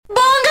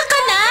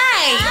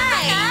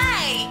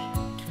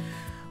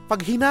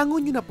Pag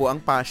hinangon nyo na po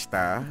ang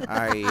pasta,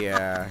 ay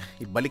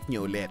ibalik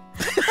nyo ulit.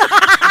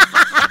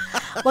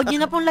 Huwag nyo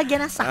na pong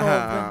lagyan ng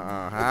sahog.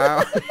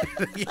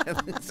 Lagyan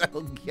ng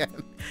sahog yan.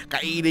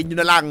 Kainin nyo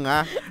na lang,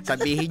 ha?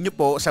 Sabihin nyo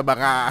po sa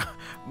mga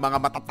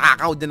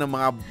matatakaw din ng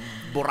mga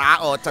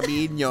buraot,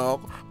 sabihin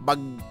nyo,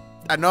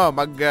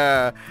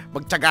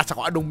 magtiyaga sa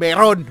kung anong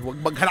meron.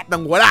 Huwag maghanap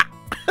ng wala.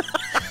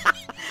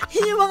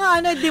 Yung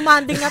mga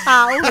demanding na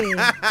tao eh.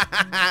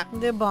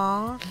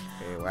 Diba?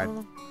 Okay,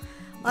 what?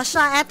 O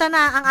siya, eto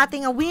na ang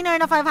ating winner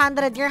na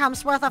 500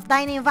 dirhams worth of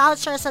dining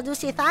voucher sa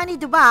Dusit Thani,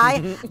 Dubai.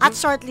 At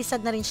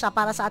shortlisted na rin siya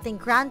para sa ating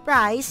grand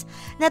prize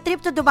na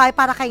trip to Dubai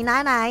para kay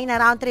nanay na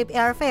round-trip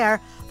airfare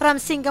from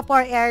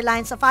Singapore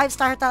Airlines sa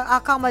 5-star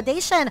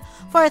accommodation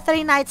for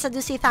 3 nights sa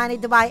Dusit Thani,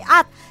 Dubai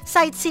at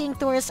sightseeing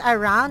tours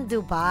around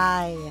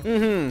Dubai.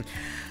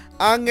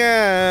 Ang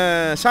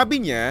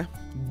sabi niya,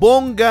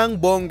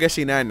 bonggang-bongga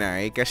si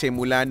nanay kasi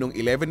mula nung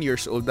 11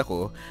 years old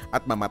ako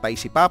at mamatay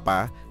si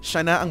papa,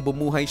 siya na ang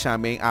bumuhay sa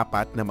aming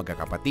 4 na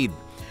magkakapatid.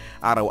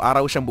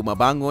 Araw-araw siyang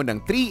bumabangon ng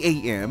 3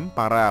 a.m.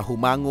 para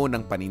humango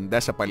ng paninda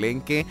sa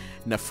palengke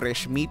na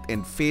fresh meat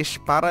and fish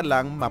para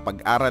lang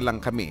mapag-aral lang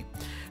kami.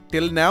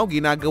 Till now,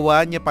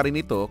 ginagawa niya pa rin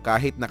ito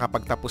kahit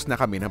nakapagtapos na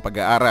kami ng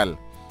pag-aaral.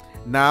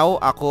 Now,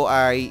 ako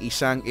ay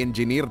isang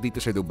engineer dito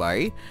sa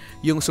Dubai.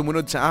 Yung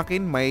sumunod sa akin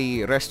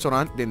may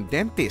restaurant and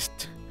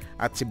dentist.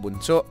 At si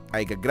Bunso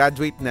ay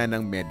gagraduate na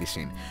ng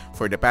medicine.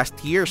 For the past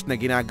years na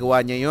ginagawa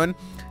niya yon,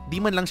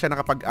 di man lang siya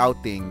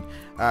nakapag-outing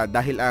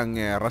dahil ang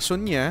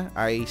rason niya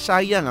ay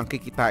sayang ang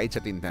kikitain sa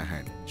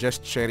tindahan.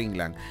 Just sharing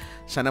lang.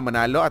 Sana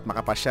manalo at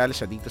makapasyal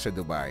siya dito sa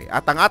Dubai.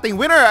 At ang ating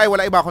winner ay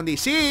wala iba kundi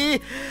si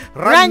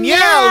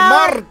Raniel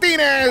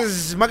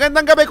Martinez!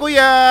 Magandang gabi,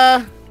 kuya!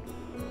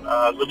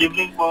 Good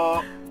evening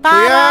po.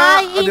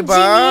 Taray, diba?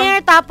 engineer,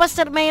 tapos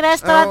may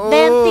restaurant,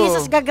 dentist,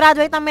 tapos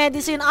gagraduate ng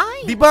medicine.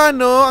 Ay! Di ba,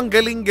 no? Ang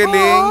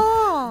galing-galing.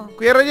 Oo.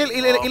 Kuya Raniel,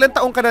 ilang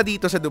taong ka na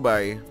dito sa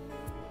Dubai?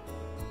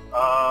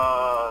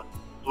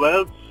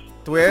 12.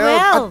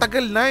 12? Ang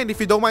tagal na. And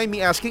if you don't mind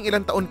me asking,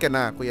 ilang taon ka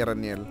na, Kuya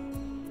Raniel?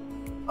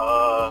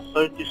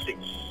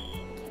 36.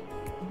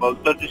 Well,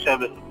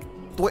 37.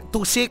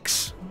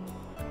 26?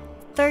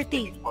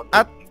 30.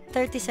 At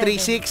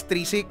 37.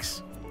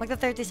 36?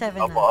 Magta-37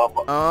 na.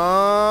 Opo.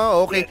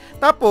 Okay.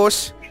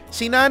 Tapos,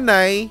 si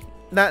nanay,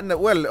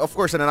 well, of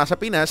course, na nasa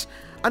Pinas,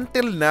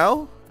 until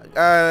now,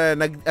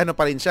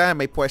 pa rin siya,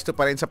 may pwesto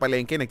pa rin sa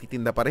palengke,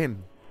 nagtitinda pa rin.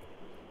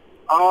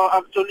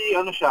 Actually,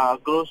 siya,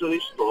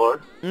 grocery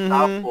store.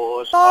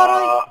 Tapos,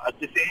 at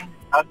the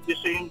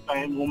same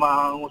time,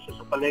 humahango siya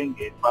sa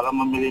palengke para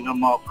mamili ng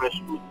mga fresh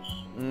goods.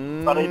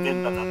 Para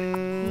ibenta na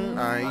rin.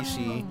 I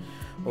see.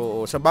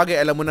 Oo, sa bagay,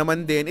 alam mo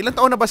naman din. Ilang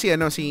taon na ba si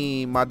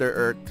Mother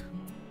Earth?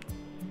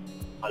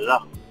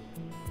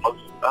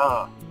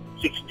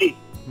 60.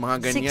 Mga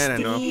ganyan,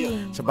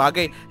 60. Sa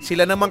bagay,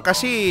 sila naman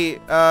kasi,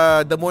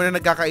 the more na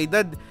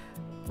nagkakaedad,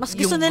 mas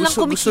gusto nilang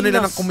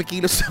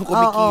kumikilos.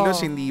 Kumikilos,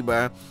 hindi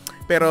ba?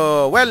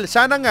 Pero, well,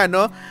 sana nga,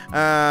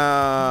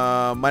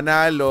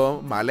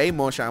 manalo, malay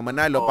mo siya ang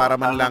manalo para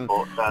man lang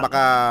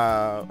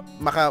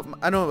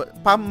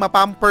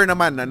mapamper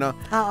naman,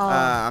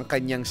 ang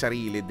kanyang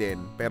sarili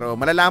din. Pero,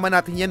 malalaman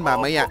natin yan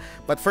mamaya.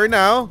 But for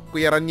now,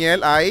 Kuya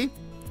Raniel ay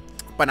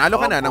panalo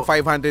ka na ng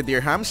 500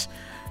 dirhams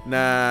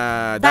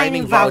na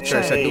dining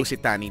voucher sa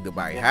Dusit Thani,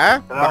 Dubai, ha?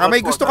 Baka may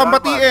gusto kang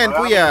batiin,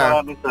 kuya.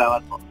 Maraming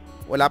salamat po.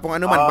 Wala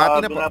pong anuman, bati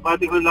na po.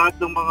 Binabati ko lahat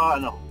ng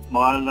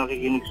mga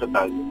nakikinig sa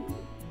tag.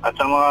 At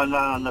sa mga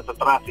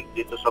nasa-traffic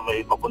dito sa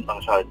may papuntang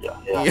Sharjah.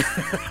 Yeah.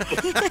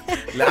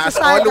 As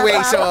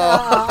always,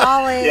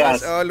 always.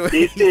 Yes, as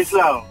always. This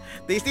lang.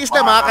 Tis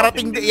na,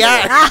 makakarating din.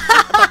 Yan.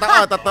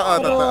 Totoo.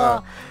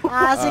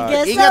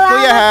 Sige, ingat,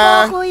 kuya,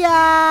 ha? Po,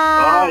 kuya.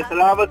 Okay,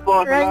 salamat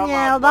po.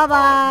 Raniel,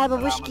 bye-bye.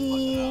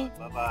 Babushki.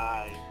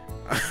 Bye-bye.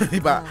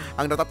 Diba?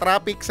 Ang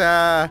natatraffic sa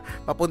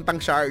papuntang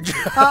Sharjah.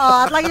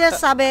 Oo, at lagi na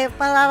sabi,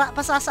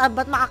 pasasaan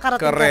ba't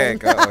makakarating Correct.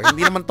 ka rin?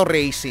 Hindi naman to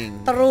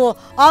racing. True.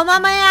 O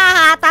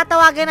mamaya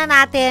tatawagan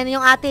na natin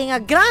yung ating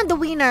grand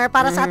winner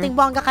para sa ating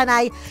Bongga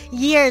Kanay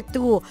Year 2.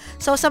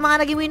 So sa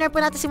mga naging winner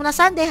po natin simula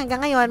Sunday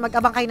hanggang ngayon,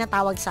 mag-abang kayo ng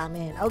tawag sa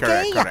amin.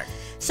 Okay? Correct.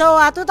 So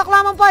tutok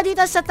lamang po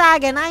dito sa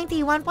Tag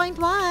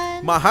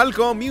 91.1. Mahal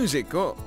ko music ko.